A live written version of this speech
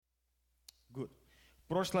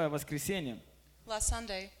прошлое воскресенье Last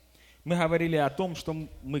Sunday, мы говорили о том, что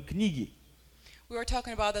мы книги, we were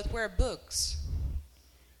talking about that we're books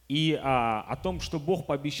и о том, что Бог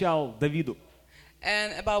пообещал Давиду.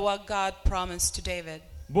 and about what God promised to David.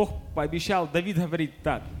 Бог пообещал, Давид говорит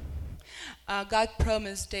так. God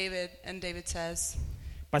promised David, and David says,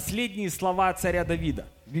 Последние слова царя Давида,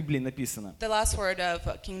 в Библии написано, the last word of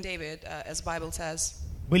King David, as the Bible says,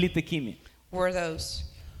 были такими. were those.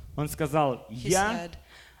 Он сказал, He я said,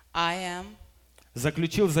 I am,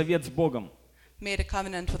 заключил завет с Богом, made a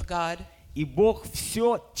covenant with God, и Бог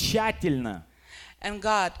все тщательно and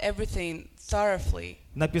God everything thoroughly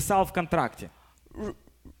написал в контракте.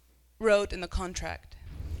 wrote in the contract.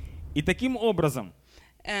 И таким образом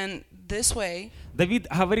And this way, Давид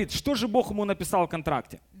говорит, что же Бог ему написал в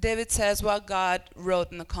контракте? David says what God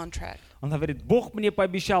wrote in the contract. Он говорит, Бог мне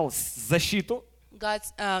пообещал защиту.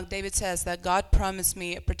 David says that God promised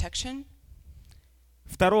me protection.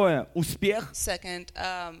 Второе, успех. Second,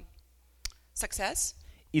 success.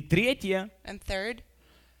 И третье, And third,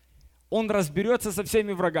 он разберется со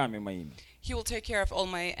всеми врагами моими. he will take care of all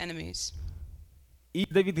my enemies. И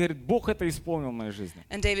Давид говорит, Бог это исполнил в моей жизни.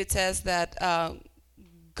 And David says that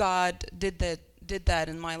God did that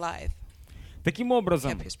in my life. Таким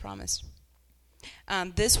образом, Kept his promise.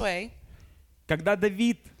 This way, когда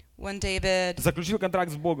Давид when David заключил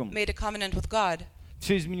контракт с Богом, made a covenant with God,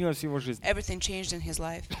 все изменилось в его жизни. everything changed in his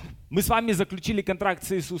life. Мы с вами заключили контракт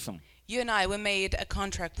с Иисусом. You and I, we made a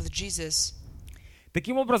contract with Jesus.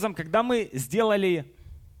 Таким образом, когда мы сделали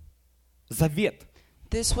завет,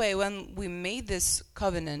 This way, when we made this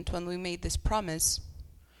covenant, when we made this promise,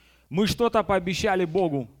 мы что-то пообещали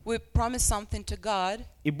Богу, we promised something to God,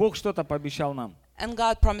 и Бог что-то пообещал нам. and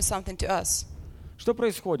God promised something to us. Что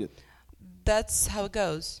происходит? That's how it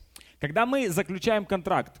goes. Когда мы заключаем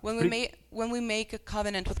контракт, When we make a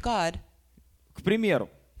covenant with God, к примеру,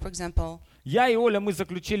 for example, я и Оля, мы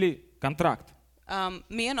заключили контракт.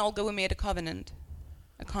 me and Olga, we made a covenant,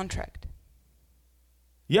 a contract.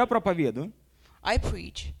 Я проповедую, I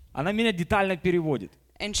preach, она меня детально переводит.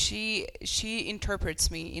 and she interprets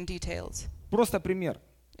me in details. Просто пример.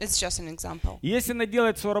 It's just an example. Если она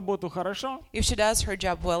делает свою работу хорошо, If she does her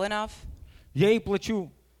job well enough, я ей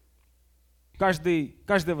плачу каждое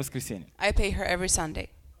воскресенье. I pay her every Sunday.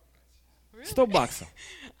 $100.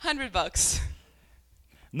 $100.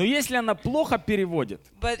 Но если она плохо переводит,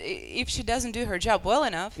 But if she doesn't do her job well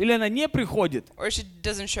enough, или она не приходит, or she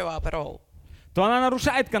doesn't show up at all, то она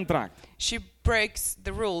нарушает контракт. she breaks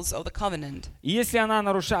the rules of the covenant. И если она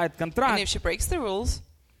нарушает And if контракт, she breaks the rules,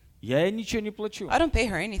 я ей ничего не плачу. I don't pay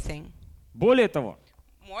her anything. Более того,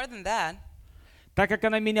 More than that, так как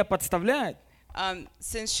она меня подставляет,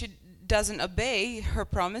 since she doesn't obey her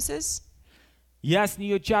promises, я с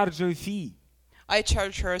нее чарджу фи I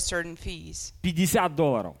charge her certain fees, $50.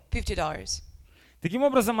 $50. Таким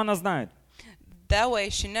образом, она знает. That way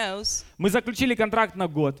she knows Мы заключили контракт на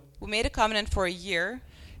год. we made a covenant for a year.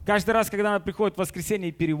 Каждый раз, когда она приходит в воскресенье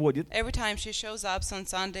и переводит, Every time she shows up on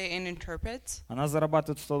Sunday and interprets, она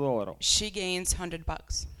зарабатывает $100. she gains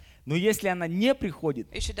 $100. Но если она не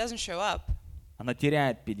приходит, If she doesn't show up, она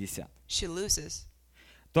теряет 50. she loses.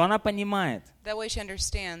 То она понимает, That way she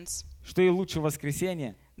understands что ей лучше в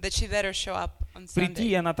воскресенье that she better show up on прийти,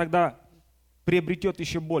 и Sunday она тогда приобретет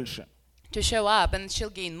еще больше. to show up, and she'll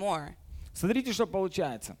gain more. Смотрите, что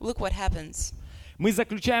получается. Look what happens. Мы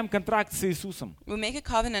заключаем контракт с Иисусом. We make a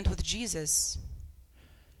covenant with Jesus,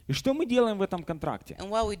 И что мы делаем в этом контракте? and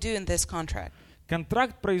what we do in this contract.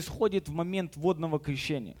 Контракт происходит в момент водного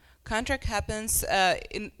крещения. Contract happens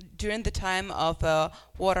during the time of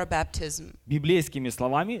water baptism. Библейскими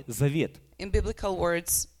словами, завет. In biblical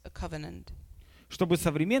words, a covenant. Чтобы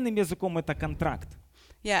современным языком это контракт.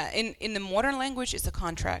 Yeah, in the modern language, it's a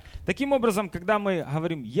contract. Таким образом, когда мы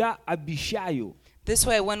говорим «я обещаю» This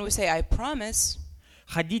way, when we say, I promise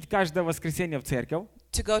ходить каждое воскресенье в церковь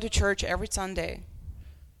to go to church every Sunday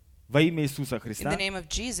во имя Иисуса in the Христа, name of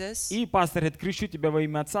Jesus, и пастор говорит, крещу тебя во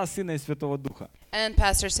имя Отца, Сына и Святого Духа. and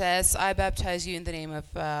pastor says, I baptize you in the name of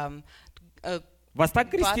Вас так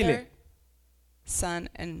крестили? Father, Son,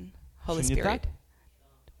 and Holy Что, не Spirit. так?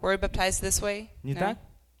 Were you baptized this way? Не No? так?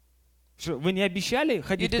 Что, вы не обещали You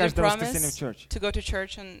ходить didn't каждое воскресенье в promise чёрч? to go to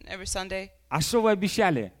church on every Sunday? А что вы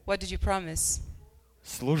обещали? What did you promise?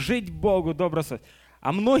 Служить Богу добросовестно.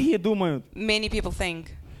 А многие думают, Many people think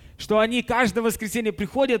что они каждое воскресенье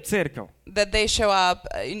приходят в церковь, that they show up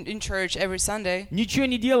in church every Sunday, ничего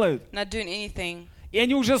не делают, not doing anything, и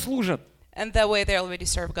они уже служат. and that way they already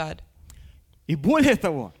serve God. И более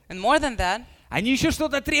того, And more than that, они еще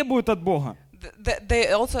что-то требуют от Бога.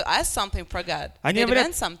 they also ask something for God. Они They говорят,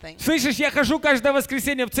 demand something. слышишь, я хожу каждое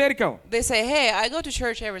воскресенье в церковь, They say, hey, I go to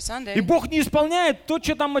church every и Sunday. Бог не исполняет то,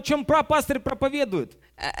 что там, о чем пастор проповедует.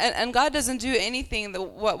 And God doesn't do anything,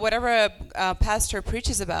 whatever a pastor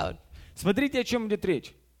preaches about. Смотрите, о чем идет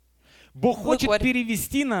речь. Бог хочет what-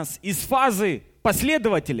 перевести нас из фазы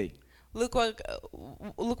последователей Look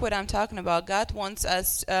what I'm talking about. God wants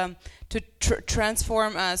us to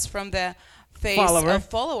transform us from the phase of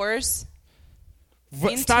followers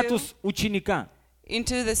в статус ученика,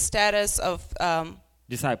 into the status of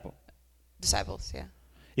disciple. disciples. Yeah.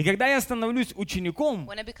 И когда я становлюсь учеником,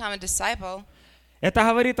 When I become a disciple, это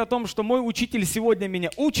говорит о том, что мой учитель сегодня меня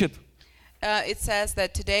учит, it says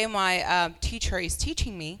that today my teacher is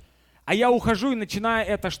teaching me. а я ухожу и начинаю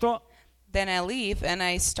это что? Then I leave and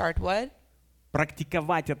I start what?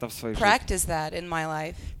 Практиковать это в своей жизни. Practice that in my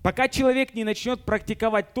life. Пока человек не начнет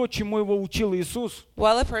практиковать то, чему его учил Иисус,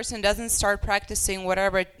 While a person doesn't start practicing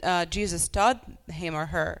whatever Jesus taught him or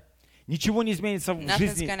her, ничего не изменится в nothing's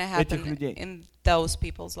жизни going to этих happen людей. in those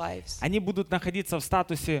people's lives. Они будут находиться в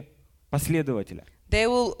статусе последователя. They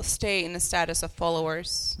will stay in the status of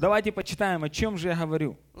followers. Давайте почитаем, о чем же я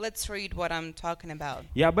говорю. Let's read what I'm talking about.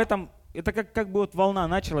 Я об этом, это как бы вот волна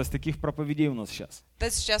началась таких проповедей у нас сейчас.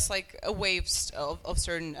 That's just like a waves of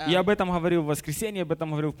certain. Я об этом говорил в воскресенье, об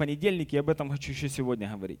этом говорил в понедельник, и об этом хочу еще сегодня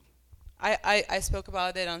говорить. I spoke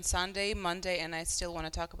about it on Sunday, Monday, and I still want to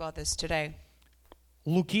talk about this today.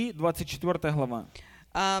 Луки, 24 глава,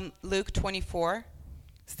 Luke 24,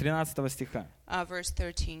 с 13 стиха. verse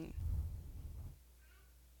 13.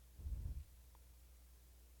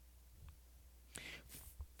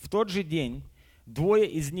 В тот же день двое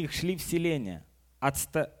из них шли в селение,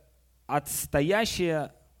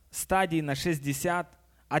 отстоящее стадии на 60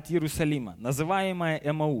 от Иерусалима, называемое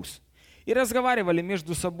Эмаус, и разговаривали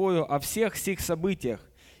между собою о всех сих событиях.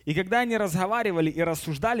 И когда они разговаривали и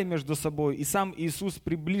рассуждали между собой, и сам Иисус,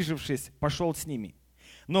 приближившись, пошел с ними.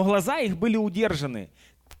 Но глаза их были удержаны,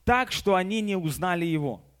 так, что они не узнали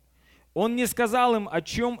Его. Он же сказал им, о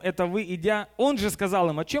чем это вы, идя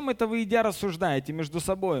рассуждаете между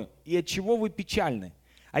собой, и от чего вы печальны?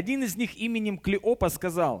 Один из них именем Клеопа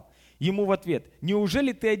сказал ему в ответ: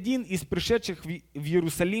 неужели ты один из пришедших в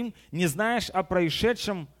Иерусалим не знаешь о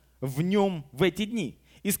происшедшем в нем в эти дни?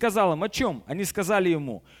 И сказал им, о чем? Они сказали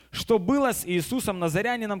ему, что было с Иисусом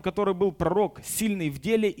Назарянином, который был пророк, сильный в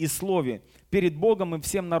деле и слове, перед Богом и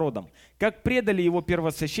всем народом, как предали его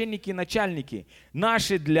первосвященники и начальники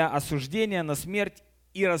наши для осуждения на смерть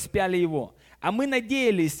и распяли его. А мы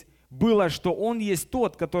надеялись было, что он есть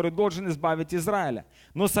тот, который должен избавить Израиля.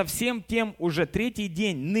 Но совсем тем уже третий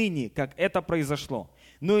день ныне, как это произошло.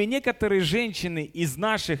 Но и некоторые женщины из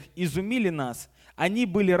наших изумили нас. Они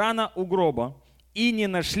были рано у гроба и не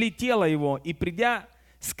нашли тело его, и придя,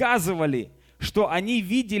 сказывали, что они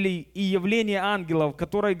видели и явление ангелов,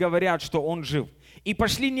 которые говорят, что он жив. И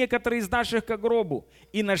пошли некоторые из наших к гробу,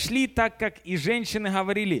 и нашли так, как и женщины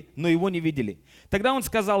говорили, но его не видели. Тогда он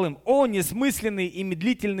сказал им: о, несмысленные и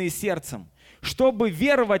медлительные сердцем, чтобы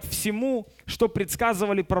веровать всему, что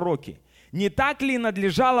предсказывали пророки. Не так ли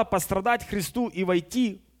надлежало пострадать Христу и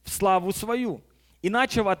войти в славу свою? И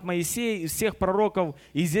начав от Моисея и всех пророков,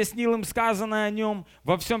 изъяснил им сказанное о нем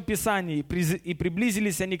во всем Писании, и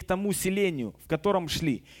приблизились они к тому селению, в котором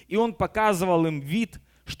шли. И он показывал им вид,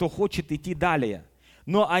 что хочет идти далее.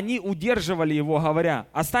 Но они удерживали его, говоря: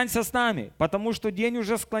 останься с нами, потому что день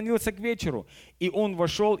уже склонился к вечеру. И он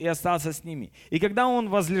вошел и остался с ними. И когда он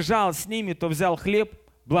возлежал с ними, то взял хлеб,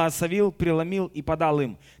 благословил, преломил и подал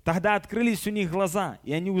им. Тогда открылись у них глаза,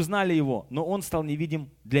 и они узнали его, но он стал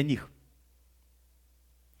невидим для них.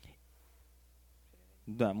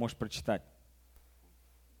 Да, можешь прочитать.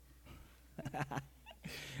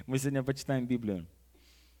 Мы сегодня почитаем Библию.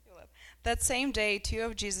 That same day, 2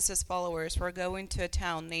 of Jesus' followers were going to a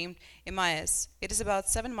town named Emmaus. It is about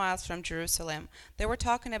 7 miles from Jerusalem. They were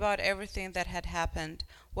talking about everything that had happened.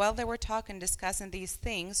 While they were talking, discussing these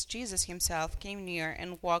things, Jesus himself came near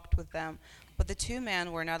and walked with them. But the two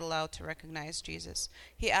men were not allowed to recognize Jesus.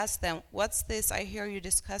 He asked them, "What's this I hear you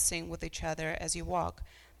discussing with each other as you walk?"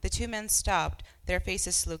 The two men stopped, their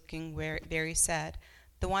faces looking very sad.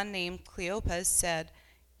 The one named Cleopas said,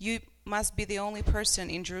 "You must be the only person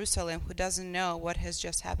in Jerusalem who doesn't know what has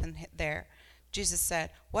just happened there." Jesus said,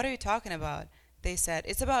 "What are you talking about?" They said,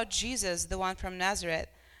 "It's about Jesus, the one from Nazareth.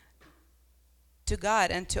 To God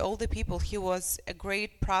and to all the people, he was a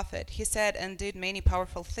great prophet. He said and did many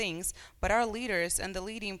powerful things, but our leaders and the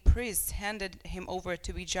leading priests handed him over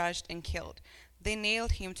to be judged and killed. They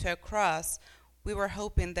nailed him to a cross. We were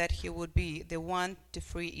hoping that he would be the one to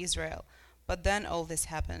free Israel. But then all this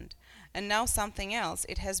happened." And now something else.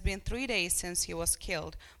 It has been 3 days since he was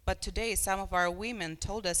killed. But today some of our women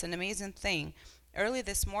told us an amazing thing. Early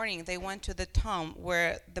this morning they went to the tomb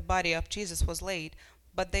where the body of Jesus was laid,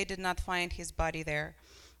 but they did not find his body there.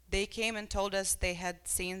 They came and told us they had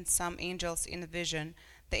seen some angels in a vision.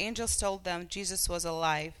 The angels told them Jesus was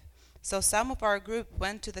alive. So some of our group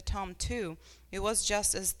went to the tomb too. It was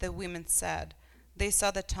just as the women said. They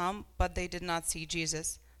saw the tomb, but they did not see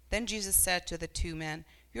Jesus. Then Jesus said to the two men,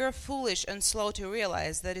 "You are foolish and slow to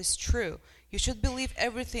realize that is true. You should believe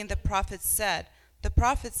everything the prophets said. The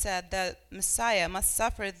prophet said that Messiah must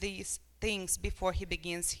suffer these things before he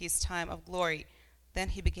begins his time of glory." Then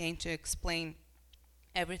he began to explain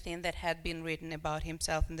everything that had been written about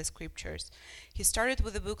himself in the scriptures. He started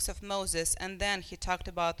with the books of Moses, and then he talked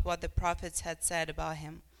about what the prophets had said about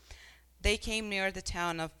him. They came near the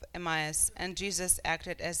town of Emmaus, and Jesus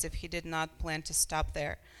acted as if he did not plan to stop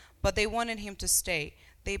there. But they wanted him to stay.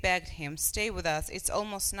 They begged him, "Stay with us. It's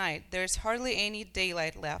almost night. There is hardly any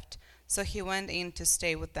daylight left." So he went in to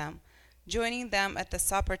stay with them. Joining them at the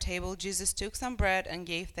supper table, Jesus took some bread and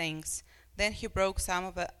gave thanks. Then he broke some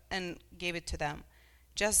of it and gave it to them.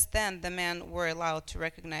 Just then the men were allowed to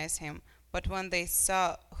recognize him, but when they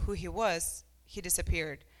saw who he was, he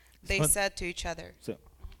disappeared. They said to each other. Всё.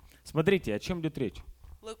 Смотрите, о чем идет речь.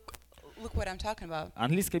 Look what I'm talking about.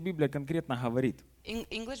 Английская Библия конкретно говорит.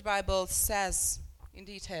 English Bible says in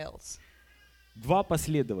details. Два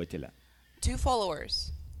последователя. Two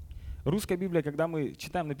followers. Русская Библия, когда мы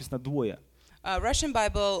читаем, написано двое. Russian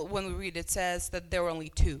Bible, when we read it, says that there were only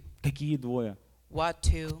two. Какие двое? What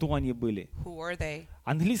two? Кто они были? Who were they?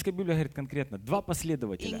 Английская Библия говорит конкретно. Два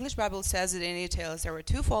последователя. English Bible says it in details. There were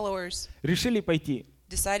two followers. Решили пойти.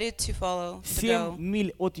 Decided to follow. 7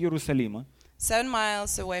 миль от Иерусалима. 7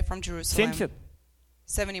 miles away from Jerusalem. 70?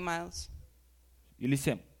 70 miles. Или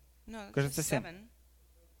 7? No, Кажется, 7. 7.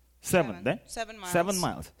 7, да? 7 miles. 7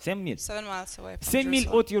 miles. 7 миль. 7 miles away from 7 миль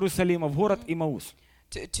Jerusalem. от Иерусалима в город Имаус.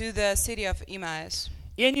 To the city of Emmaus.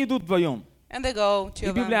 И они идут вдвоем. And they go, two И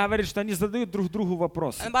of Библия them. говорит, что они задают друг другу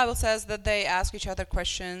вопросы. And the Bible says that they ask each other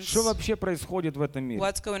questions. Что вообще происходит в этом мире?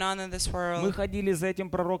 What's going on in this world? Мы ходили за этим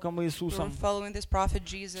пророком We were Иисусом. following this prophet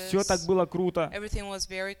Jesus. Все так было круто. Everything was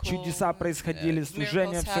very cool. Чудеса происходили,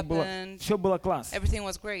 служение, Miracles все было happened. класс. Everything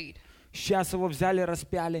was great. Сейчас его взяли,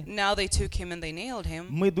 распяли. Now they took him and they nailed him.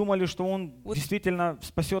 Мы думали, что он действительно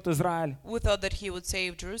спасет Израиль. We thought that he would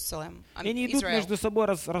save Jerusalem. И они идут Israel. между собой,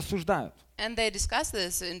 рассуждают. And they discuss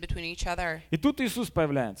this in between each other. И тут Иисус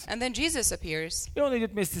появляется. And then Jesus appears. И он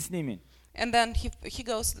идет вместе с ними. And then he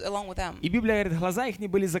goes along with them. И Библия говорит, глаза их не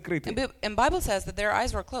были закрыты. And Bible says that their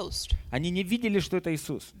eyes were closed. Они не видели, что это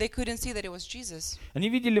Иисус. They couldn't see that it was Jesus. Они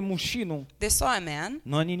видели мужчину, They saw a man.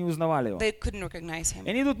 но они не узнавали его. They couldn't recognize И him.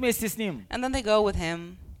 они идут вместе с ним And then they go with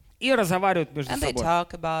him. и разговаривают между And they собой.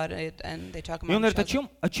 talk about it. And they talk И он about говорит, each other.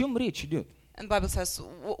 о чем речь идет? And the Bible says,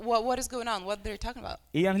 what is going on? What they're talking about?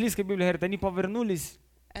 И английская Библия говорит, они повернулись.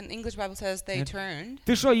 And English Bible says they turned.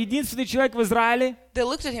 Ты что, единственный человек в Израиле, They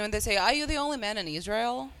looked at him and they say, "Are you the only man in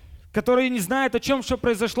Israel который не знает о чем, что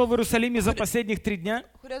произошло в Иерусалиме за последних 3 дня?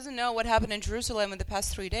 who doesn't know what happened in Jerusalem in the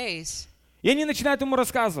past 3 days?" И они начинают ему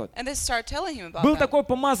рассказывать. And they start telling him about Был that. такой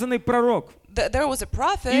помазанный пророк. There was a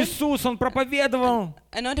prophet, Иисус, он проповедовал,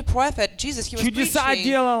 anointed prophet, Jesus. He was чудеса preaching.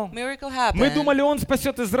 делал. Miracle happened. Мы думали, он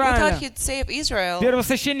спасет We thought Израиль. he'd save Israel,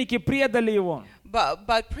 Первосвященники предали его.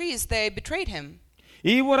 but priests, they betrayed him.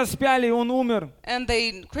 И его распяли, и он умер. And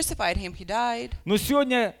they crucified him. He died. Но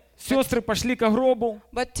сегодня сестры пошли к гробу,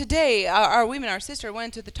 But today, our women, our sister,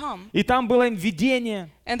 went to the tomb, и там было им видение.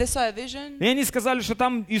 and they saw a vision. И они сказали, что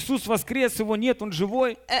там Иисус воскрес, его нет, он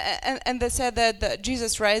живой. And they said that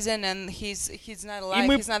Jesus risen and he's not И alive.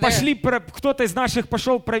 мы He's not пошли, there. кто-то из наших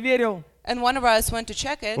пошел, проверил. And one of us went to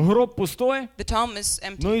check it. Гроб пустой, The tomb is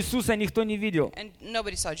empty, но Иисуса никто не видел. and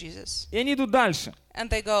nobody saw Jesus. И они идут дальше. And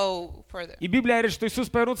they go further. И Библия говорит, что Иисус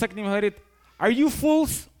повернулся к ним и говорит, Are you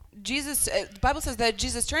fools? Jesus, the Bible says that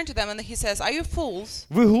Jesus turned to them and he says, "Are you fools?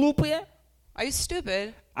 Вы глупые? Are you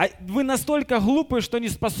stupid? Вы настолько глупые, что не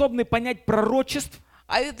способны понять пророчеств?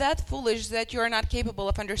 Are you that foolish that you are not capable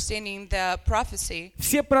of understanding the prophecy?"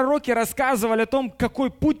 Все пророки рассказывали о том,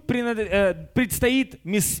 какой путь предстоит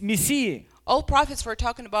Мессии. All prophets were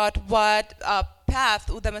talking about what path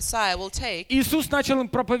the Messiah will take. Иисус начал им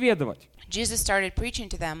проповедовать. Jesus started preaching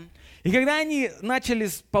to them. И когда они начали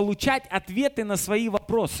получать ответы на свои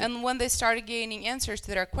вопросы, And when they started gaining answers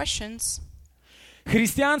to their questions,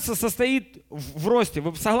 христианство состоит в росте.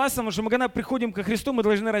 Вы согласны, что мы когда приходим ко Христу, мы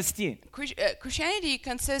должны расти? Christianity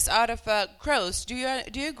consists out of growth. Do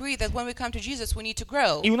you agree that when we come to Jesus, we need to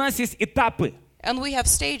grow? И у нас есть этапы. And we have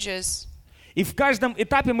stages. И в каждом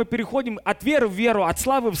этапе мы переходим от веры в веру, от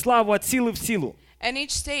славы в славу, от силы в силу. And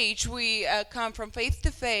each stage we come from faith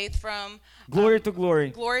to faith, from Glory to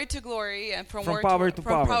glory. glory to glory, and from, From word power to, to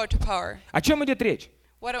from power. power to power. О чем идет речь?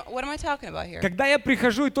 What am I talking about here? Когда я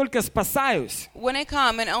прихожу и только спасаюсь, When I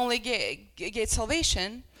come and only get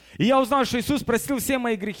salvation, и я узнал, что Иисус простил все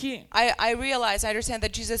мои грехи, I realize, I understand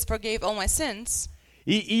that Jesus forgave all my sins,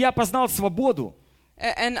 и я познал свободу,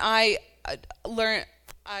 and I learned,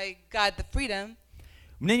 I got the freedom.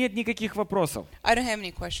 у меня нет никаких вопросов. I don't have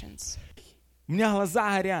any questions. У меня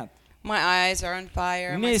глаза горят. My eyes are on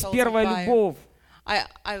fire. У меня My есть soul's on первая fire. любовь.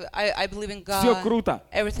 I believe in Все God. круто.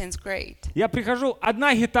 Everything's great. Я прихожу,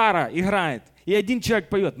 одна гитара играет, и один человек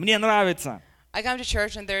поет. Мне нравится. I come to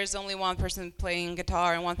church and there is only one person playing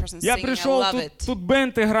guitar and one person Я singing. I пришел, love it. тут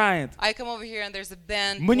бенд играет. I come over here and there's a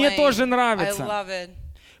band Мне playing. тоже I нравится. love it.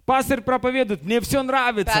 Пастор проповедует, мне все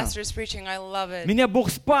нравится. Pastor's preaching. I love it. Меня Бог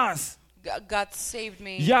спас. God saved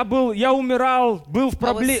me. Я умирал, был в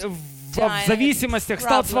dying, в зависимостях,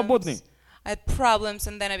 стал свободным. I had problems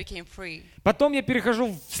and then I became free. Потом я перехожу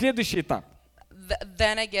в следующий этап.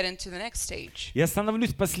 Then I get into the next stage. Я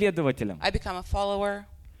становлюсь последователем. I become a follower.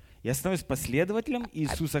 Я становлюсь последователем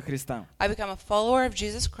Иисуса Христа. I become a follower of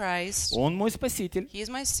Jesus Christ. Он мой Спаситель. He is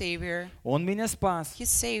my Savior. Он меня спас. He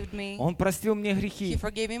saved me. Он простил мне He грехи.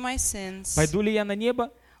 forgave me my sins. Пойду ли я на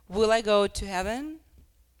небо? Will I go to heaven?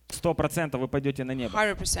 100% вы пойдете на небо.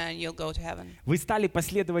 100% you'll go to heaven. Вы стали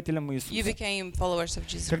последователем You Иисуса. became followers of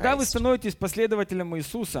Jesus Когда вы Christ. становитесь последователем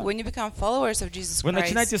Иисуса, When you become followers of Jesus вы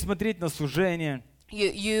начинаете Christ, смотреть на служение,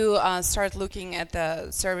 you start looking at the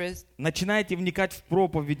service. начинаете вникать в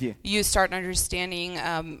проповеди. You start understanding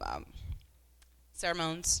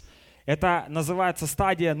sermons. Это называется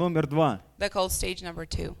стадия номер 2. They're called stage number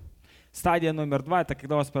 2. Стадия номер 2 — это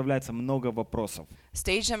когда у вас появляется много вопросов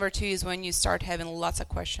Stage number 2 is when you start having lots of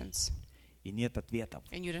questions и нет ответов.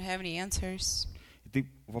 and you don't have any answers. И ты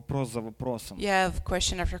вопрос за вопросом, You have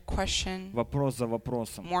question after question, вопрос за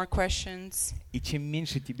вопросом. more questions, И чем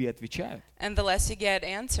меньше тебе отвечают, and the less you get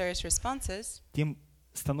answers, responses, тем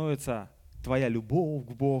становится твоя любовь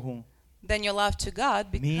к Богу then your love to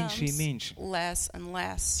God меньше и becomes меньше. less and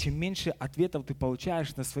less. Чем меньше ответов ты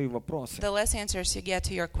получаешь на свои вопросы, The less answers you get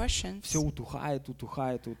to your questions, все утухает,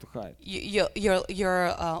 утухает, утухает.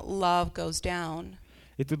 your love goes down,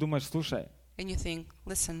 И ты думаешь, слушай, and you think,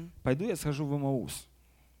 listen, пойду я схожу в Эмаус.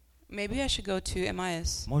 maybe I should go to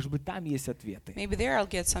Emmaus. Может быть, там есть ответы. Maybe there I'll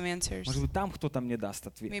get some answers. Может быть, там кто-то мне даст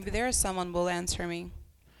ответ. Maybe there someone will answer me.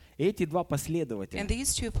 И эти два последователя, And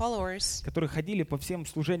these two followers, которые ходили по всем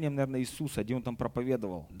служениям, наверное, Иисуса, где Он там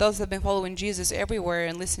проповедовал, those that have been following Jesus everywhere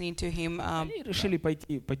and listening to him, они решили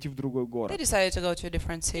пойти в другой they город. decided to go to a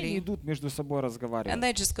different И они city. идут между собой And разговаривать.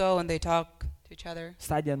 they just go and they talk to each other.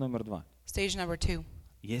 Стадия номер 2. Stage number 2.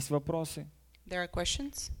 Есть вопросы, There are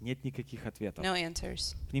questions, нет никаких ответов. no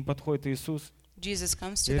answers. К ним подходит Иисус. Jesus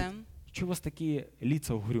comes to Yeah. them. Чего у вас такие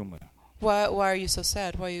лица угрюмые? Why are you so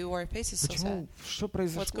sad? Why your face is so sad? Почему? Что What's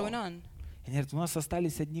произошло? going on? Они говорят, у нас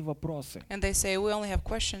остались одни вопросы. And they say, we only have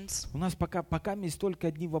questions. У нас пока есть только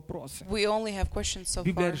одни вопросы. We only have questions so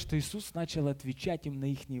Библия far. говорит, что Иисус начал отвечать им на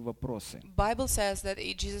их вопросы. Bible says that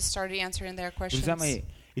Jesus started answering their Друзья questions. мои,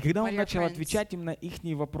 и когда My Он dear начал friends, отвечать им на их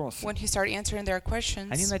вопросы, When he started answering their они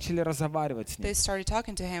questions, начали разговаривать с they Ним. started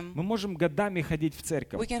talking to him. Мы можем годами ходить в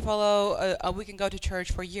церковь, We can go to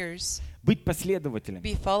church for years, быть последователями,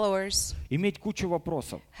 be followers, иметь кучу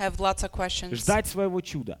вопросов, have lots of questions, ждать своего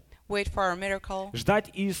чуда, wait for our miracle, ждать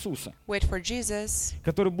Иисуса, wait for Jesus,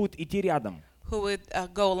 который будет идти рядом. who would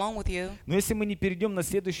go along with you. Но если мы не перейдем на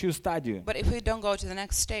следующую стадию, But if we don't go to the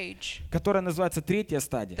next stage, которая называется третья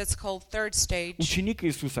стадия, that's called third stage, ученик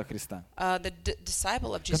Иисуса Христа, the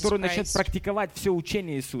disciple of Jesus который начнет Christ, практиковать все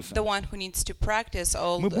учение Иисуса, the one who needs to practice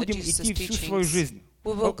all мы будем Jesus' идти всю свою teachings, жизнь.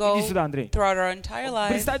 we will Иди go сюда, Андрей. throughout our entire life.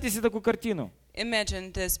 Представьте себе такую картину.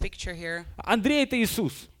 Imagine this picture here. Андрей — это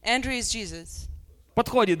Иисус. Andrew is Jesus.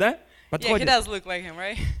 Подходит, да? Yeah, he Подходит. does look like him,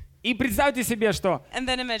 right? И представьте себе, что And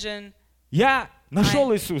then imagine, я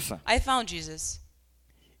нашел Иисуса I found Jesus,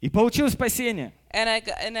 и получил спасение. and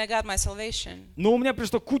I got my salvation. Но у меня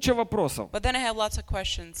пришло куча вопросов. But then I have lots of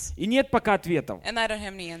questions, И нет пока ответов. and I don't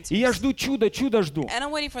have any answers. И я жду чудо жду. And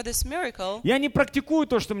I'm waiting for this miracle. Я не практикую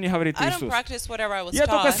то, что мне говорит I don't Иисус. practice whatever I was Я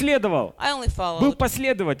только taught. следовал. I only Был followed.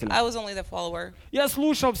 последователем. I was only the follower. Я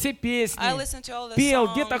слушал все песни. I listened to all the Пел,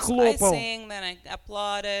 songs. где-то I хлопал. sang, then I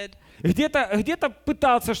applauded. Где-то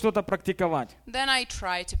пытался что-то практиковать. Then I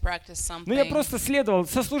tried to practice Но я something. просто следовал.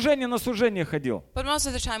 Со служения на служение ходил. But most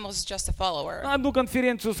of the time I was just a follower. одну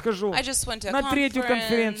конференцию схожу, I just went to a на третью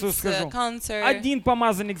конференцию conference, схожу. a concert. Один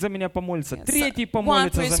помазанник за меня помолится, Yes, третий one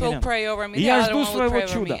помолится priest за will меня. pray over me, И the я other жду one will своего pray over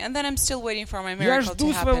me. чуда. And then I'm still waiting for my Я miracle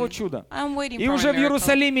жду to своего happen. чуда. I'm waiting И for уже my в miracle.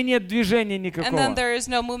 Иерусалиме нет движения And then никакого. there is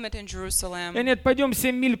no movement in Jerusalem. И нет, пойдем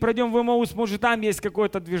 7 миль, пройдем в Эмаус, может там есть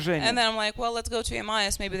какое-то And движение. then I'm like, well, let's go to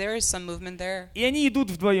Emmaus. Maybe there is some movement there. И они идут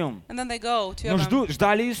вдвоем. And then they go, two Но of them.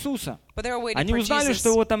 ждали Иисуса. But they were waiting Они for узнали, Jesus. что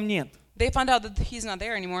его там нет. They found out that he's not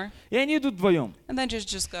there anymore. И они идут вдвоем. And then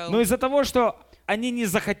just go. Но из-за того, что они не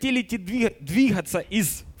захотели двигаться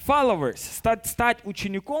из followers, стать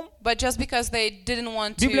учеником, But just because they didn't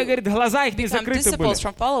want Библия to говорит, глаза их не become закрыты были. disciples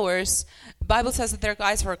from followers, the Bible says that their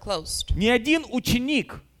eyes were closed. Ни один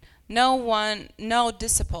ученик No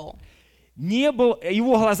disciple, не был,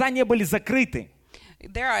 его глаза не были закрыты.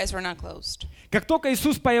 their eyes were not closed. Как только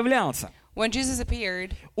Иисус появлялся, When Jesus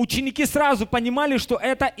appeared, ученики сразу понимали, что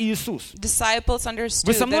это Иисус. disciples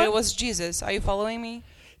understood со мной? that it was Jesus. Are you following me?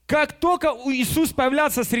 Как только Иисус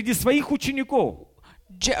появлялся среди своих учеников,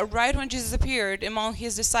 Right when Jesus appeared among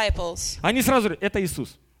his disciples, они сразу говорят, это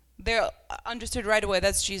Иисус. they understood right away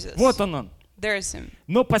that's Jesus. Вот он. There is him.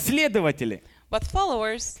 Но последователи But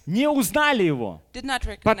followers не узнали его, did not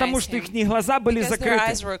потому recognize что him их глаза были because their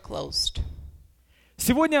eyes закрыты. were closed.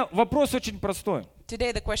 Сегодня вопрос очень простой.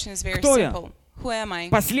 Today the question is very Кто я? simple. Who am I?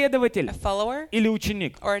 Последователь A follower или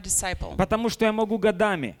ученик? or a disciple? Потому что я могу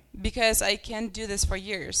годами Because I can do this for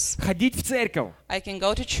years. ходить в церковь, I can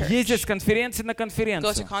go to church, ездить с конференции на go to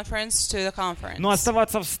конференцию, conference to the conference, но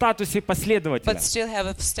оставаться в статусе последователя. but still have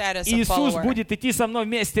a status И of Иисус follower. будет идти со мной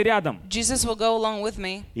вместе рядом, Jesus will go along with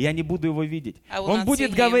me. и я не буду его видеть. I will Он not будет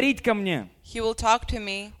see him. говорить ко мне, He will talk to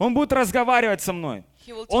me. он будет разговаривать со мной,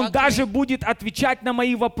 He will он talk to даже me. будет отвечать на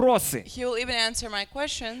мои вопросы, He will even answer my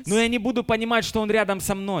questions. но я не буду понимать, что он рядом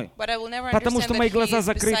со мной. But I will never Потому understand что that мои he глаза is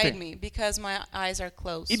закрыты. beside me because my eyes are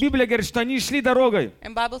closed. И Библия говорит, что они шли дорогой,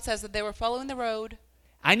 And Bible says that they were following the road.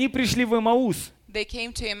 они пришли в Эмаус, They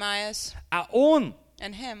came to Emmaus, а он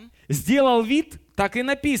and him, сделал вид, так и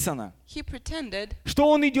написано, he pretended что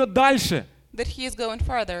он идет дальше. that he is going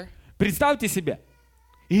farther. Представьте себе,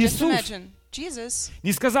 Just Иисус imagine, Jesus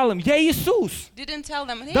не сказал им, я Иисус, didn't tell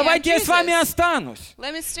them, hey, давайте I'm я с вами Jesus. останусь.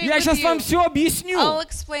 Let me stay Я with сейчас you. вам все объясню. I'll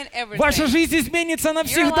explain Ваша everything. жизнь изменится Your life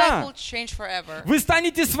навсегда. will change forever. Вы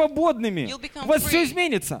станете свободными. You'll become У вас все free.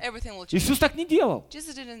 изменится. Everything will change. Иисус так не делал.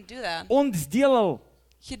 Jesus didn't do that. Он сделал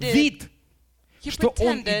He did. вид, He что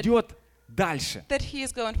он pretended идет дальше. that he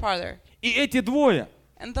is going farther. И эти двое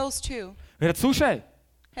And those two, говорят, слушай,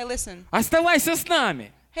 hey, listen, оставайся с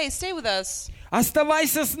нами. hey, stay with us.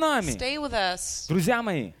 Оставайся с нами. Stay with us. Друзья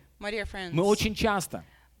мои, My dear friends, мы очень часто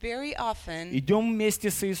very often идем вместе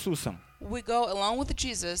с Иисусом. we go along with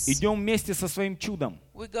Jesus. Идем вместе со своим чудом.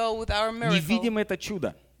 We go with our Не miracle, видим это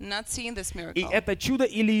чудо. not seeing this И miracle. это чудо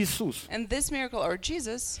или Иисус And this miracle or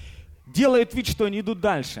Jesus, делают вид, что они идут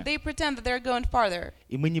дальше. they pretend that they're going farther.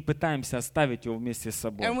 И мы не пытаемся оставить его вместе с And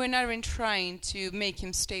собой. we're not even trying to make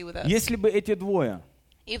him stay with us. Если бы эти двое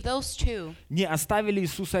If those two не оставили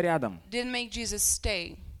Иисуса рядом, didn't make Jesus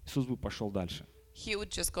stay, Иисус бы пошел дальше. he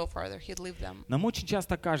would just go farther. He'd leave them. Нам очень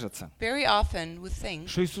часто кажется, Very often we think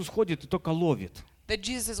что Иисус ходит и только ловит. that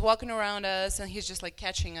Jesus is walking around us and he's just like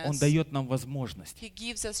catching Он us. дает нам возможность. He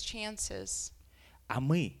gives us chances. А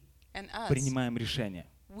мы And us, принимаем решение,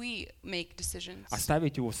 we make decisions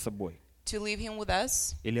оставить его с собой to leave him with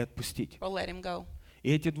us или отпустить. or let him go. И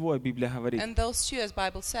эти двое, Библия говорит, And those two, as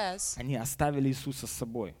Bible says, они оставили Иисуса с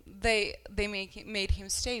собой. they made him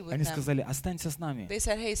stay with Они them. сказали, останься с нами, They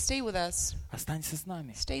said, hey, stay with us. останься с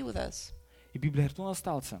нами. Stay with us. И Библия говорит, он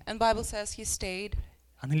остался. And Bible says he stayed.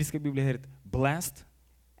 Английская Библия говорит, blessed,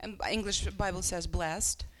 And English Bible says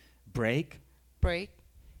blessed, break break,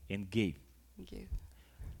 and gave. give.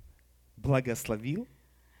 Благословил,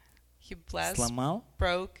 He blessed, сломал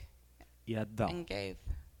broke, и отдал. and gave.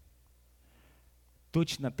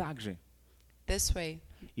 Точно так же This way,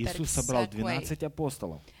 that Иисус собрал exact way, 12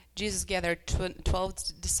 апостолов, Jesus gathered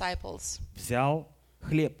 12 disciples. взял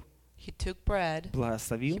хлеб, He took bread, he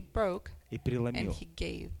благословил broke, и and преломил. he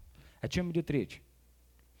gave. О чем идет речь?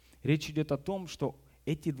 Речь идет о том, что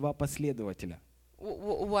эти два последователя,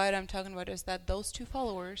 What I'm talking about is that those two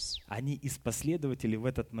followers, они из последователей в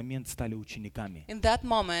этот момент стали учениками. in that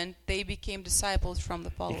moment, they became disciples from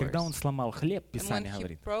the И когда он followers. сломал хлеб, And when Писание he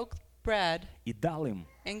говорит, broke bread и дал им,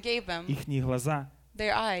 and gave them, их глаза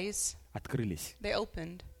their eyes, открылись. they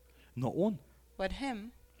opened. Но он But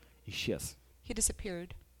him, исчез. he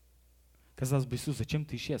disappeared. Казалось бы, Иисус, зачем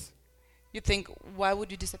ты исчез? You think, why would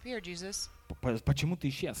you disappear, Jesus? Почему ты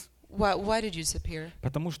исчез? Why did you disappear?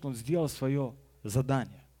 Потому что он сделал свое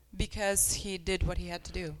задание. Because he did what he had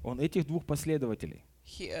to do. Он этих двух последователей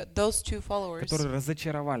those two followers, которые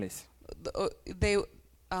разочаровались, they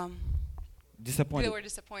disappointed, were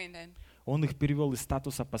disappointed. Он их перевел из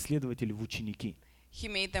статуса последователей в ученики. He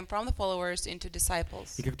made them from the followers into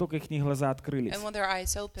disciples. И как только их глаза открылись, And when their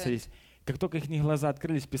eyes opened, смотрите, как только их глаза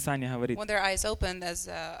открылись, Писание говорит when their eyes opened, as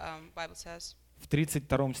Bible says в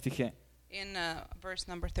 32 стихе, in verse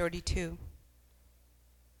number 32,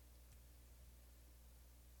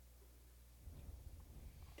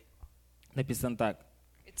 написано так.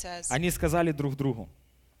 it says, Они сказали друг другу: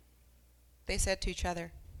 they said to each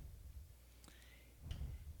other,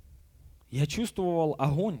 «Я чувствовал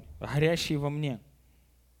огонь, горящий во мне,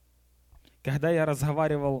 когда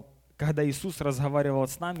Иисус разговаривал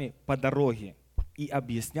с нами по дороге и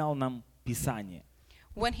объяснял нам Писание».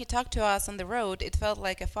 when he talked to us on the road, it felt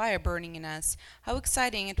like a fire burning in us. How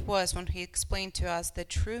exciting it was when he explained to us the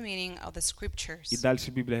true meaning of the scriptures. И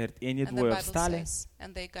дальше Библия говорит: «И они And the двое Bible встали says,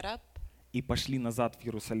 and they got up, и пошли назад в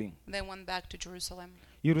Иерусалим». they went back to Jerusalem.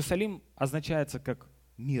 Иерусалим означается как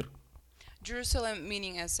мир, Jerusalem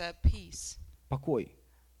meaning as a peace, покой.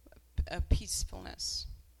 a peacefulness.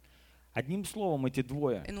 Одним словом, эти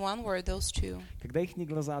двое, In one word, those two, когда их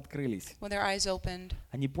глаза открылись, when their eyes opened,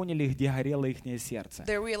 они поняли, где горело их сердце.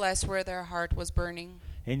 they realized where their heart was burning,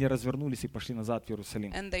 И они развернулись и пошли назад в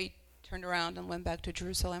Иерусалим. and they turned around and went back to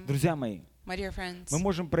Jerusalem. Друзья мои, My dear friends, мы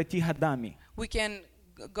можем пройти годами, we can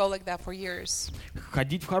go like that for years.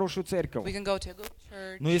 ходить в хорошую церковь, We can go to a good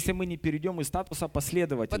church, но если мы не перейдем из статуса but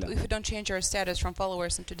последователя if we don't change our status from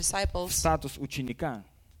followers into в disciples, статус ученика,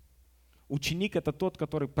 ученик — это тот,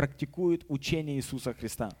 который практикует учение Иисуса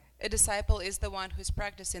Христа. a disciple is the one who is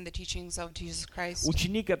practicing the teachings of Jesus Christ.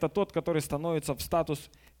 Ученик — это тот, который становится в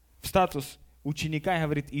статус ученика и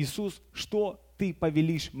говорит: «Иисус, что ты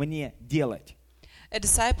повелишь мне делать?» A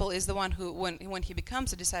disciple is the one who, when he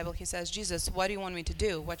becomes a disciple, he says, Jesus, what do you want me to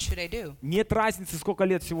do? What should I do? Нет разницы, сколько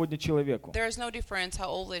лет сегодня человеку. There is no difference how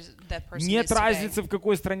old that person is Нет today. разницы, в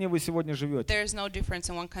какой стране вы сегодня живете. There is no difference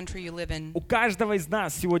in what country you live in. У каждого из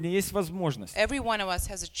нас сегодня есть возможность Every one of us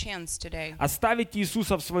has a chance today оставить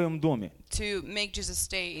Иисуса в своем доме, to make Jesus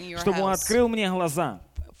stay in your чтобы Он house, открыл мне глаза,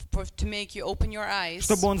 to make you open your eyes,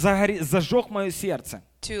 чтобы Он зажег мое сердце,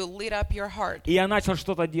 to lit up your heart, и я начал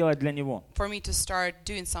что-то делать для Него. for me to start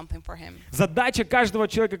doing something for Him. Задача каждого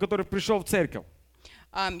человека, который пришел в церковь: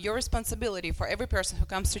 Your responsibility for every person who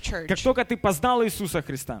comes to church, как только ты познал Иисуса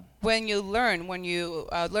Христа when you learn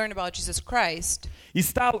about Jesus Christ, и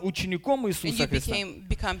стал учеником and Иисуса you Христа,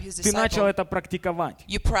 become His ты начал disciple, это практиковать.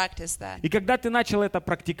 you practice that. И когда ты начал это And when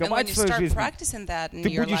практиковать you в своей start жизни, practicing that in ты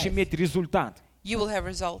your будешь life, иметь результат. you will have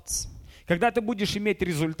results. Когда ты будешь иметь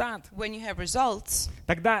результат, When you have results,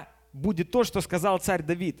 тогда будет то, что сказал царь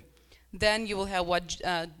Давид. then you will have what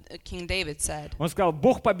King David said. Он сказал: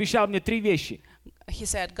 «Бог пообещал мне 3 вещи». He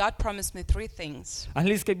said, God promised me 3 things.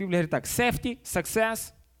 Английская Библия говорит так: safety,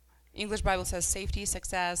 success, English Bible says safety,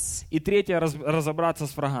 success, и третье — разобраться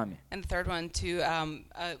с врагами. and the third one to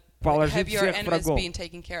Положить have your всех enemies врагов. being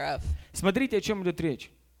taken care of. Смотрите, о чем идет речь.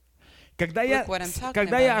 Когда Look what I'm talking я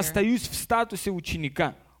about here. остаюсь в статусе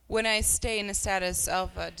ученика, When I stay in the status of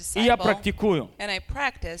a и я disciple практикую, and I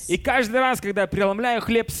practice, и каждый раз, когда я преломляю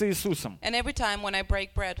хлеб с Иисусом, and every time when I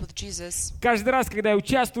break bread with Jesus, каждый раз, когда я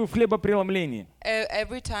участвую в хлебопреломлении,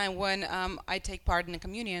 every time when I take part in a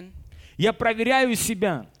communion, я проверяю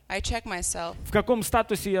себя, I check myself в каком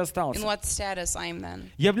статусе я in остался. what status I am then.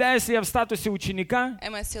 Являюсь ли я в статусе ученика,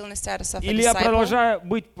 Am I still in the status of a или я disciple, продолжаю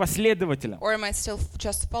быть последователем? or am I still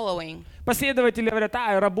just following? Последователи говорят: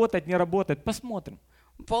 работать, не работать, посмотрим.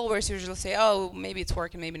 Followers usually say, oh, maybe it's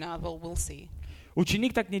working, maybe not. Well, we'll see.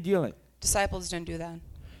 Ученик так не делает. Disciples don't do that.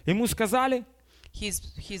 Ему сказали: He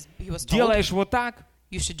was told, делаешь вот так,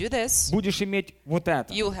 you should do this, будешь иметь вот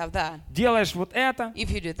это. you will have that. Делаешь вот это,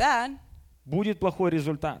 If you do that, будет плохой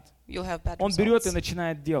результат. you'll have bad Он берет и results.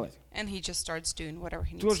 начинает делать. And he just starts doing whatever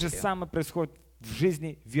he То needs же to do. самое происходит в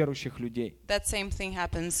жизни верующих людей. That same thing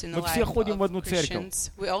happens in the Мы все life ходим в of одну церковь.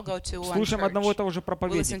 Christians. We all go to one Слушаем одного и church. того же We listen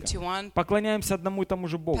проповедника. to one Поклоняемся одному и тому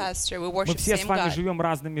же Богу. pastor. We Мы worship все same с вами God, живем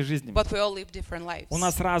разными жизнями. but we all live different lives. У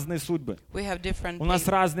нас разные судьбы. We have different У нас things.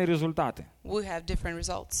 разные результаты. We have different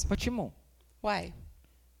results. Почему? Why?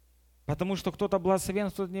 Потому что кто-то благословен,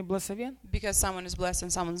 кто-то не благословен? Because someone is blessed and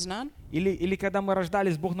someone's not? Или когда мы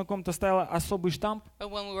рождались, Бог на ком-то ставил особый штамп? But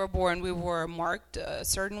when we were born, we were marked a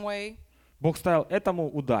certain way. Бог ставил этому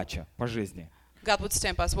удача по жизни. God would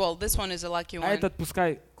stamp us, well, this one is a lucky А one, этот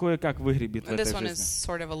пускай кое-как выгребет в and this этой one is жизни.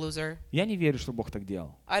 sort of a loser. Я не верю, что Бог так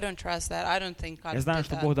делал. I don't trust that. I don't think God Я знаю, did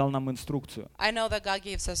что that. Бог дал нам инструкцию. I know that God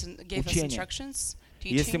gave us Учение. instructions,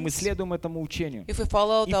 Если мы teachings, следуем этому учению if we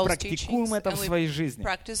follow и those практикуем teachings это в and we своей жизни,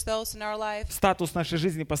 practice those in our life, статус нашей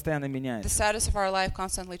жизни постоянно the меняется. status of our life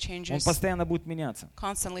constantly Он changes. постоянно будет меняться.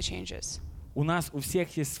 Constantly changes. У нас у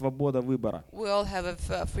всех есть свобода выбора. We all have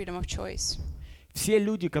a freedom of choice. Все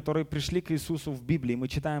люди, которые пришли к Иисусу в Библии, мы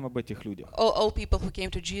читаем об этих людях, All people who came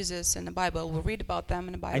to Jesus in the Bible, we read about them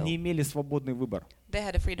in the они Bible. имели свободный выбор. They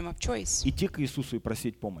had a freedom of choice. Идти к Иисусу и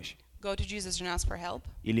просить помощи Go to Jesus and ask for help,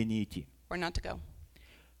 или не идти. or not to go.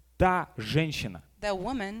 Та женщина, That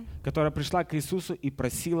woman которая пришла к Иисусу и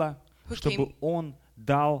просила, Who чтобы came- Он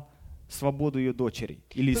дал свободу ее дочери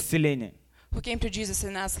или исцеление. who came to Jesus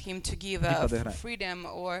and asked him to give Иди подыграй. freedom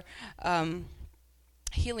or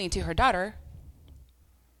healing to her daughter,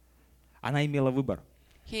 Она имела выбор.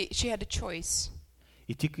 she had a choice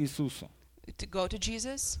Идти к Иисусу, to go to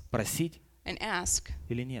Jesus просить and ask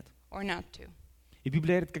или нет. or not to. И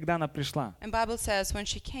Библия говорит, когда она пришла, And Bible says when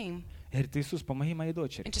she came, говорит, Иисус, помоги моей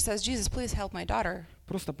дочери. and she says, Jesus, please help my daughter.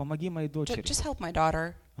 Просто помоги моей дочери. Just help my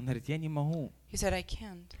daughter. Он говорит, я не могу He said, I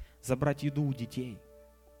can't. забрать еду у детей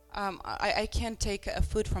I can't take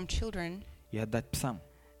food from children и отдать псам.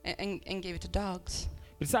 and give it to dogs.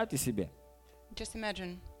 Представьте себе, Just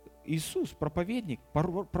imagine Иисус, проповедник,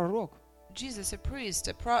 пророк, Jesus, a priest,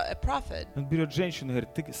 a prophet. он берет женщину и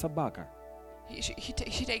говорит, ты собака,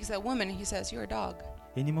 He takes that woman and he says, you're a dog.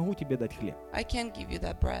 я не могу тебе дать хлеб. I can't give you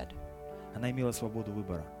that bread. Она имела свободу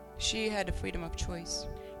выбора. She had a freedom of choice.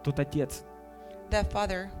 Тот отец, That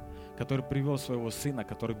father который привел своего сына,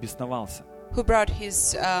 который бесновался, who brought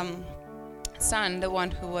his son, the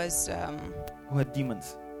one who was who had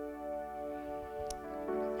demons,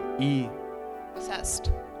 и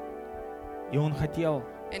possessed, он хотел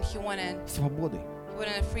and he wanted свободы.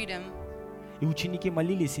 a freedom. И ученики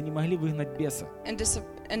молились и не могли выгнать беса. And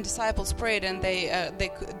disciples prayed, and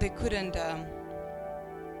they couldn't.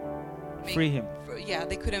 Free him.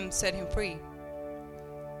 They couldn't set him free.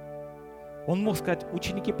 Он мог сказать,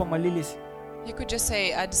 ученики помолились, He could just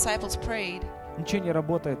say, disciples prayed, ничего не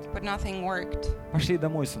работает, but nothing worked. пошли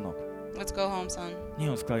домой, сынок. Let's go home, son. Не,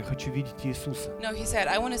 он сказал, я хочу видеть Иисуса. No, he said,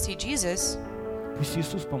 I want to see Jesus. Пусть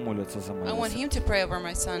Иисус помолится за I want моего him to pray over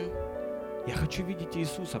my son. Я хочу видеть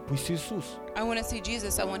Иисуса, пусть Иисус. I want to see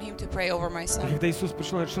Jesus. I want him to pray over my И son. когда Иисус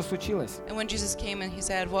пришел, говорит, что случилось? And when Jesus came and he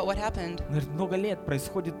said, what happened? Он говорит, много лет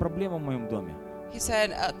происходит проблема в моем доме. He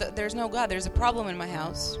said, there's no God. There's a problem in my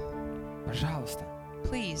house. Пожалуйста,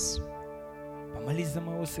 Please, помолись за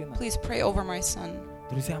моего сына. please pray over my son.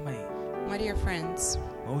 Друзья мои, My dear friends,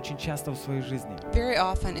 мы очень часто в своей жизни very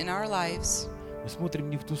often in our lives, мы смотрим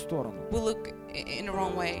не в ту сторону. we look in the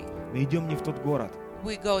wrong way. Мы идем не в тот город.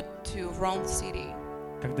 We go to wrong city.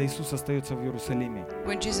 Когда Иисус остается в Иерусалиме,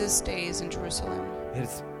 When Jesus stays in Jerusalem говорит,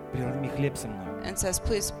 преломи хлеб со мной. and says,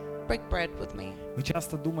 please break bread with me. Мы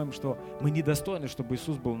часто думаем, что мы недостойны, чтобы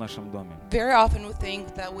Иисус был в нашем доме. Very often we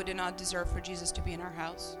think that we do not deserve for Jesus to be in our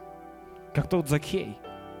house. Как тот Закхей.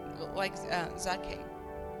 Like Zacchaeus.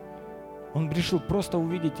 Он решил просто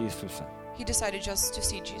увидеть Иисуса. He decided just to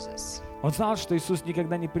see Jesus. Он знал, что Иисус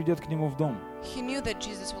никогда не придет к нему в дом. He knew that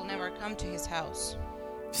Jesus will never come to his house.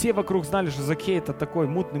 Все вокруг знали, что Закхей это такой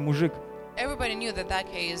мутный мужик. Everybody knew that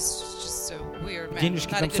Zacchaeus is just a weird man,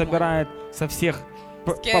 Денежки not a там good one. собирает со всех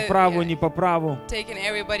по Scared, праву, yeah. не по праву. Taking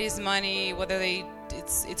everybody's money, whether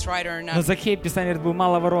it's right or Но not. Закхей, Писание говорит, был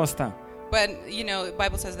малого роста. But you know, the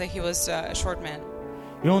Bible says that he was a short man.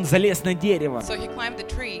 И он залез на дерево, So he climbed the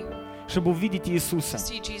tree чтобы увидеть to Иисуса.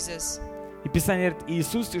 see Jesus. И Писание говорит,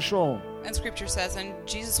 Иисус и шел. And Scripture says, and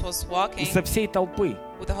Jesus was И walking со всей толпы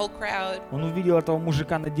with the whole crowd. он увидел этого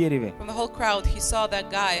мужика на дереве. From the whole crowd, he saw that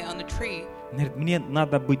guy on the tree, Он говорит, мне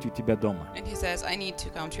надо быть у тебя дома. and he says, I need to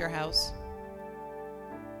come to your house.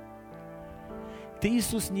 Ты,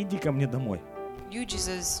 Иисус, не иди ко мне домой. You,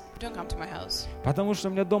 Jesus, don't come to my house. Потому что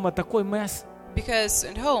у меня дома такой месс. Because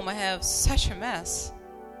at home I have such a mess.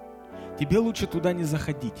 Тебе лучше туда не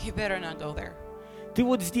заходить. You better not go there. Ты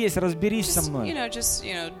вот здесь разберись со Just, мной.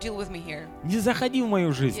 deal with me here. Не заходи в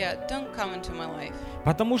мою жизнь. Yeah, don't come into my life.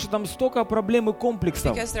 Потому что там столько проблем и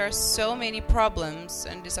комплексов. Because there are so many problems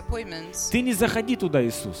and disappointments. Ты не заходи туда,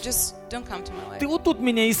 Иисус. Just don't come to my Ты life. вот тут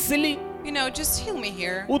меня исцели. Just heal me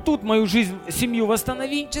here. Вот тут мою жизнь, семью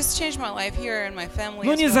восстанови. Just change my life here and my family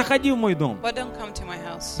Но as не well. заходи в мой дом. But don't come to my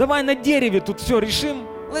house. Давай на дереве тут все решим.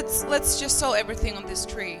 Let's just sell everything on this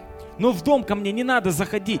tree. Но в дом ко мне не надо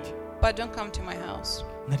заходить. But don't come to my house.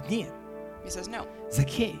 Он говорит, нет, He says, no.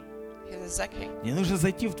 Закхей, He says, Zacchaeus, мне нужно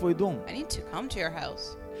зайти в твой дом. I need to come to your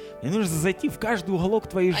house. Мне нужно зайти в каждый уголок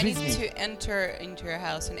твоей I need жизни. to enter into your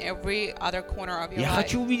house in every other corner of your Я life.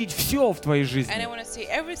 хочу увидеть все в твоей And I жизни. want to see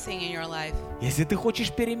everything in your life. Если ты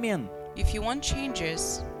хочешь перемен, If you want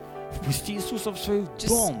changes, Впусти Иисуса в свой Just,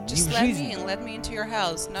 дом, не just в let me жизнь, in. Let me into your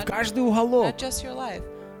house. в Not, каждый уголок. not just your life.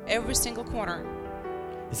 Every single corner.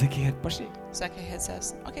 И Закей говорит, пошли. Zacchaeus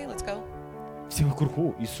says, okay, let's go. Все вокруг,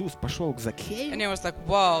 о, Иисус пошел к Закею. And it was like,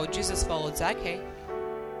 whoa, Jesus followed Zacchaeus.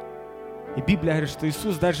 И Библия говорит, что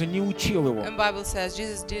Иисус даже не учил его. And Bible says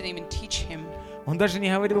Jesus didn't even teach him. Он даже не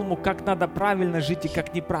говорил ему, как надо правильно жить и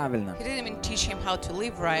как неправильно. He didn't even teach him how to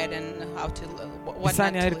live right and how to what not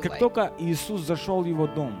Писание to говорит, live как like. только Иисус зашел в его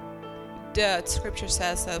дом, The scripture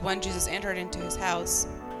says that when Jesus entered into his house,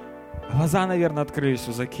 глаза, наверное, открылись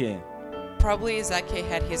у Закея. probably Zacchaeus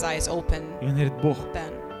had his eyes open И он говорит, Бог,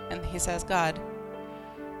 then. And he says, God,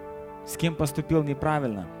 с кем поступил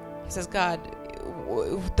неправильно, he says, God,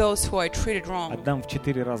 those who I treated wrong, отдам в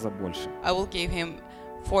 4 раза больше. I will give him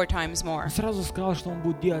 4 times more. Он сразу сказал, что он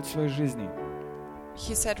будет делать в своей жизни.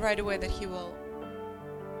 He said right away that he will.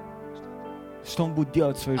 Что он будет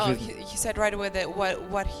делать в своей Oh, жизни. he said right away that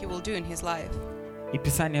what he will do in his life. И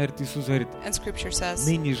Писание говорит, Иисус говорит, And scripture says,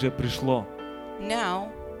 ныне же пришло now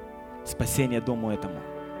спасение дому этому.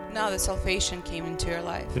 the salvation came into your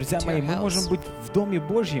life, Друзья into мои, your мы house. можем быть в Доме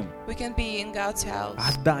Божьем, We can be in God's house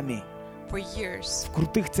Адаме, for years, в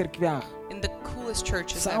крутых церквях, in the coolest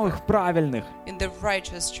churches ever, самых правильных, in the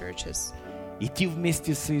righteous churches, идти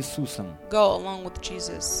вместе с Иисусом go along with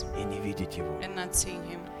Jesus и не видеть Его. and not seeing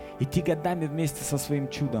him. Идти годами вместе со своим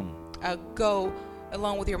чудом. Go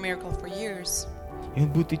along with your miracle for years. И Он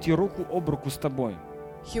будет идти руку об руку с тобой.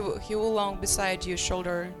 He will walk beside you,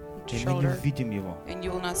 shoulder to И мы не shoulder, увидим Его. and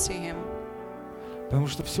you will not see him. Потому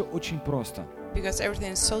что все очень просто. Because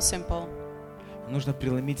everything is so simple. Нужно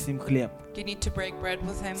преломить с Ним хлеб. You need to break bread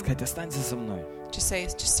with him. Сказать, останься со мной.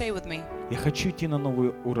 Just stay with me. Я хочу идти на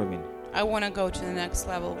новый уровень. I want to go to the next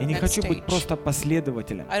level, Я не next хочу быть stage. просто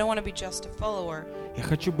последователем. I don't want to be just a follower. Я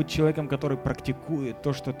хочу быть человеком, который практикует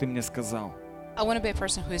то, что Ты мне сказал. I want to be a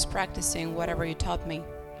person who is practicing whatever you taught me.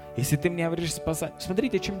 Если Ты мне говоришь спасать...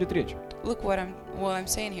 Смотрите, о чем идет речь. Look what I'm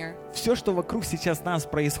saying here. Все, что вокруг сейчас нас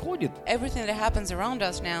происходит, Everything that happens around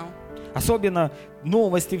us now, особенно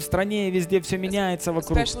новости в стране, везде все меняется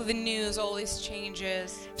вокруг. especially the news, all these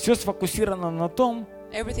changes, Все сфокусировано на том,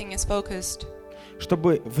 everything is focused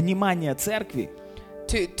чтобы внимание церкви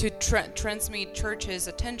to transmit church's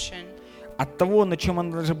attention от того, на чем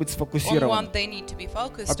она должна быть on сфокусирована, what they need to be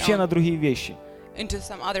focused вообще на on, другие вещи. into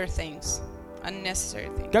some other things, unnecessary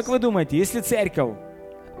things. Как вы думаете, если церковь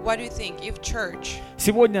What do you think if church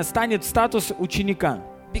сегодня станет в статус ученика,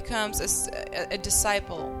 becomes a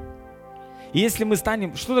disciple? и если мы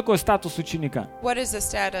станем... Что такое статус ученика? What is the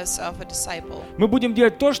status of a disciple? Мы будем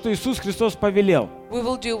делать то, что Иисус Христос повелел. We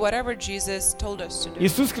will do whatever Jesus told us to do.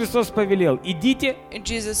 Иисус Христос повелел: идите And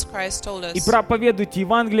Jesus Christ told и us, проповедуйте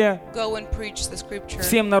Евангелие go and preach the scripture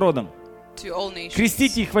всем народам. to all nations.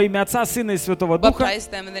 Крестите их во имя Отца, Сына и Святого Духа. Baptize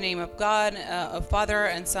them in the name of God, of Father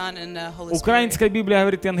and Son and Holy Spirit. Украинская Библия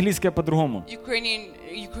говорит и английская по-другому.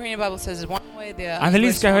 Ukrainian Bible says it one way, the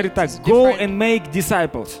Английская говорит так: English go one is and make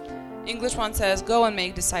disciples. English one says, go and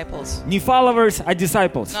make disciples. Не followers, а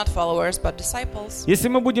disciples. Not followers, but disciples. Если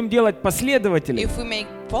мы будем делать последователей, If we make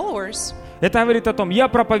followers, это говорит о том: я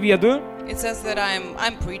проповедую, it says that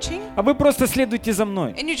I'm preaching, а вы просто следуйте за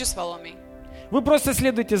мной. and you just follow me. Вы просто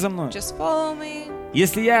следуйте за мной. Just follow me.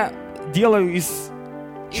 Если я делаю из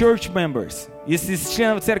church members, если из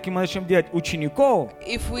членов церкви мы начнем делать учеников,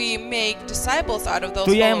 If we make disciples out of those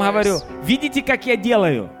то я им говорю: followers, видите, как я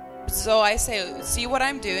делаю? so I say, see what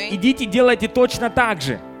I'm doing, Идите, делайте точно так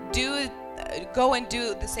же. go and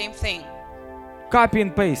do the same thing. Copy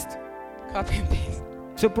and paste. Copy and paste.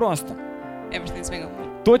 Все просто. Everything's being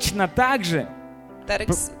Точно так же that the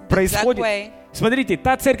exact происходит. way. Смотрите,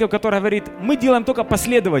 та церковь, которая говорит: мы делаем только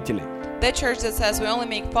последователей. That church that says we only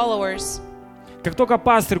make followers. Как только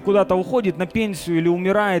пастор куда-то уходит на пенсию или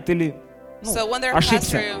умирает, или So when their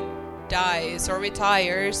ошибся, pastor dies or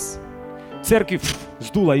retires, церковь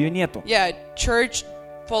сдула, ее нету. yeah, church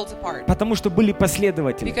falls apart Потому что были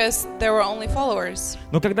последователи. because there were only followers.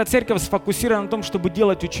 Но когда церковь сфокусирована на том, чтобы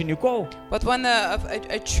делать учеников, But when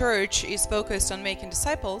a church is focused on making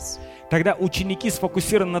disciples, тогда ученики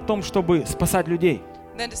сфокусированы на том, чтобы спасать людей.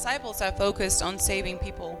 then disciples are focused on saving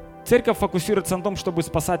people. Церковь фокусируется на том, чтобы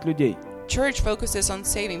спасать людей. Church focuses on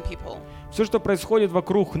saving people. Все, что происходит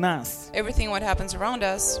вокруг нас, Everything what happens around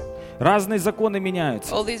us, Разные законы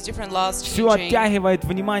меняются. All these different laws Все changing. оттягивает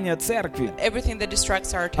внимание церкви Everything that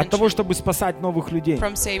distracts our от того, attention чтобы спасать новых людей.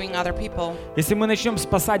 from saving other people. Если мы начнем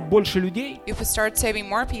спасать больше людей, If we start saving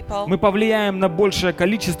more people, мы повлияем на большее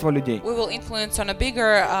количество людей. we will influence on a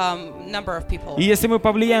bigger number of people. И если мы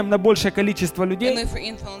повлияем на большее количество And людей, if we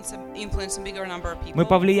influence a bigger number of мы people,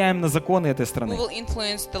 повлияем на законы этой we страны. will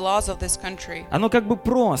influence the laws of this country. Оно как бы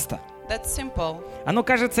просто. That's simple. Оно,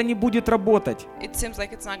 кажется, не будет работать. It seems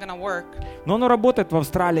like it's not going to work, Но оно работает в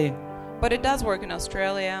Австралии. but it does work in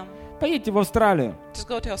Australia. Поедьте в Австралию. Just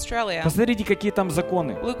go to Australia. Посмотрите, какие там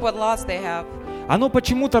законы. Look what laws they have. Оно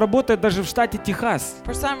почему-то работает даже в штате Техас.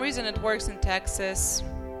 For some reason, it works in Texas.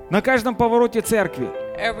 На каждом повороте церкви.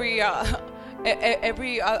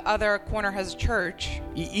 Every other corner has a church,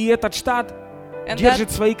 И этот штат and держит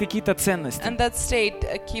свои какие-то ценности. that state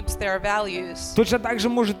keeps their values. Точно так же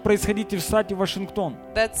может происходить и в штате Вашингтон.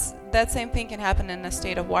 That same thing can happen in the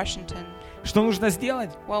state of Washington. Что нужно сделать?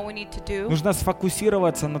 What we need to do, Нужно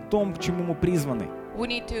сфокусироваться на том, к чему мы призваны. we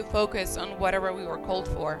need to focus on whatever we were called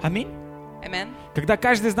for. Аминь. Amen. Когда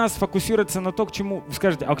каждый из нас сфокусируется на том, к чему, вы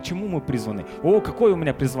скажете, а к чему мы призваны? О, какое у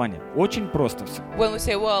меня призвание? Очень просто все. When we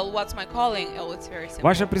say, well, what's my calling? Oh, it's very simple.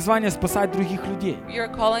 Ваше призвание спасать других людей. Your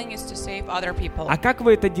calling is to save other people. А как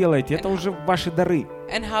вы это делаете? Это уже ваши дары.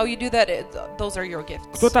 And how you do that, those are your gifts.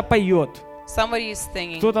 Кто-то поет, Somebody is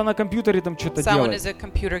singing. кто-то на компьютере там что-то Someone делает, is a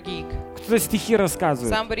computer geek. кто-то стихи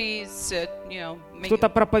рассказывает, Somebody is, кто-то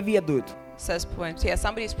проповедует, says poems. Yeah,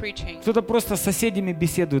 somebody is preaching. кто-то просто с соседями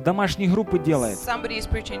беседует, домашние группы делает. Somebody is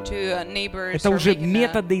preaching to neighbors. Это or уже making,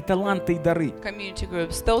 методы и таланты и дары. community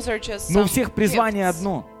groups. Those are just Но у some всех призвание gifts.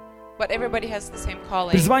 одно. But everybody has the same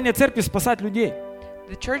calling. Призвание церкви спасать людей.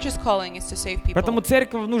 The church's calling is to save people. Поэтому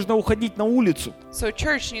церковь нужно уходить на улицу. So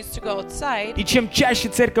church needs to go outside. И чем чаще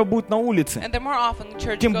церковь будет на улице, And the more often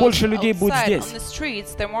church тем goes больше людей будет outside здесь. on the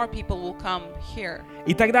streets, the more people will come here.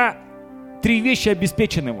 и тогда 3 вещи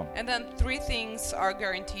обеспечены вам. And then 3 things are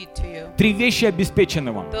guaranteed to you. 3 вещи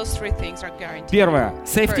обеспечены вам. Those 3 things are guaranteed. Первое –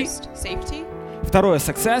 safety. First, safety. Второе –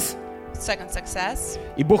 success. Second, success.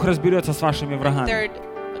 И Бог разберется с вашими врагами. Third,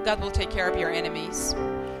 God will take care of your enemies.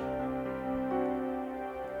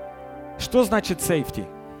 Что значит safety?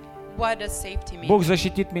 What does safety mean? Бог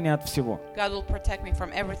защитит меня от всего. God will protect me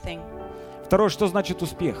from everything. Второе, что значит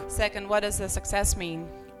успех? Second, what does the success mean?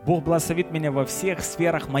 Бог благословит меня во всех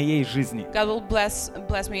сферах моей жизни. God will bless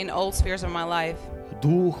me in all spheres of my life.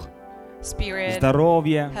 Дух, Spirit,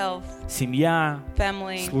 здоровье, health, семья,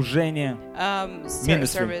 family, служение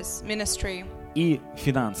service, ministry, и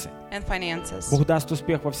финансы. and finances. Бог даст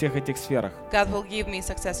успех во всех этих сферах. God will give me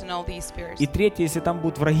success in all these spheres. И третье, если там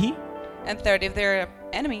будут враги, And third, if there are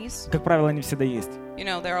enemies, как правило, они всегда есть,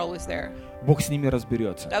 they're always there. Бог с ними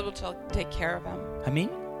разберется. God will take care of them. Аминь.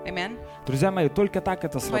 Amen? Друзья мои, только так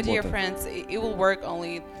это My dear сработает. friends, it will work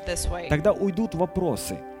only this way. Тогда уйдут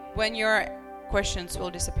вопросы. When your questions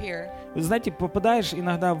will disappear. Вы знаете, попадаешь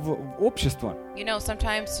иногда в общество.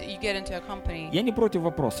 Sometimes you get into a company. Я не против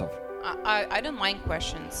вопросов. I don't mind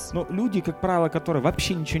questions. Но люди, как правило, которые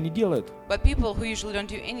вообще ничего не делают But people who usually don't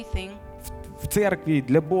do anything в церкви,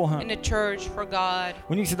 для Бога, in the church for God,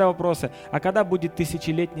 у них всегда вопросы, а когда будет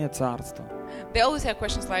тысячелетнее царство? they always have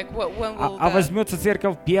questions like, when will А the возьмется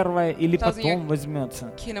церковь первая или Thousand year потом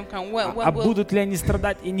возьмется? kingdom come? When А will, будут ли они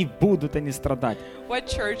страдать и не будут они страдать? what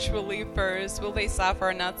church will leave first? Will they suffer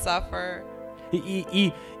or not suffer?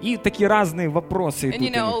 И такие разные вопросы And идут. у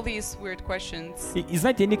них. all these weird questions. И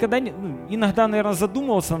знаете, я никогда не, иногда, наверное,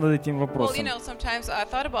 задумывался над этим Well, вопросом. sometimes I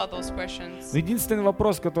thought about those questions. Но единственный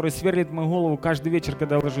вопрос, который сверлит мою голову каждый вечер,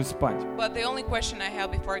 когда я ложусь спать. But the only question I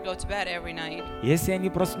have before I go to bed every night, Если я не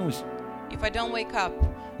проснусь, if I don't wake up,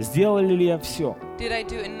 сделали ли я все? did I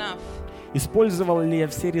do enough? Использовал ли я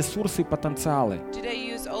все ресурсы и потенциалы, Did I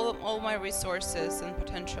use all my resources and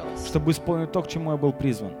potentials чтобы исполнить то, к чему я был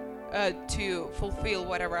призван? to fulfill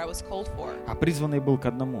whatever I was called for? А призванный был к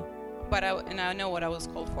одному. And I know what I was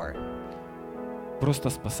called for. Просто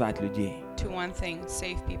спасать людей. To one thing,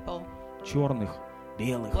 save people. Черных,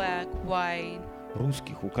 белых, Black, white,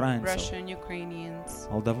 русских, украинцев, Russian, Ukrainians,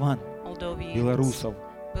 молдаван, Moldovians, белорусов.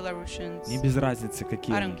 Belarusians. Не без разницы,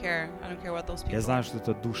 какие I они. don't care. I don't care what those people Я знаю, что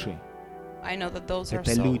это души, I know that those are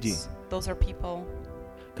Это люди. souls. Those are people.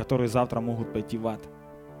 которые завтра могут пойти в ад.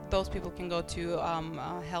 Those people can go to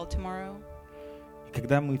hell tomorrow. И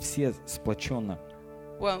когда мы все сплоченно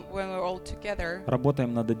When we're all together,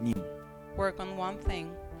 работаем над одним, work on one thing,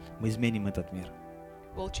 мы изменим этот мир.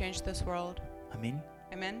 we'll change this world. Аминь.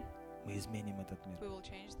 Amen? Мы изменим этот мир. We will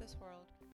change this world.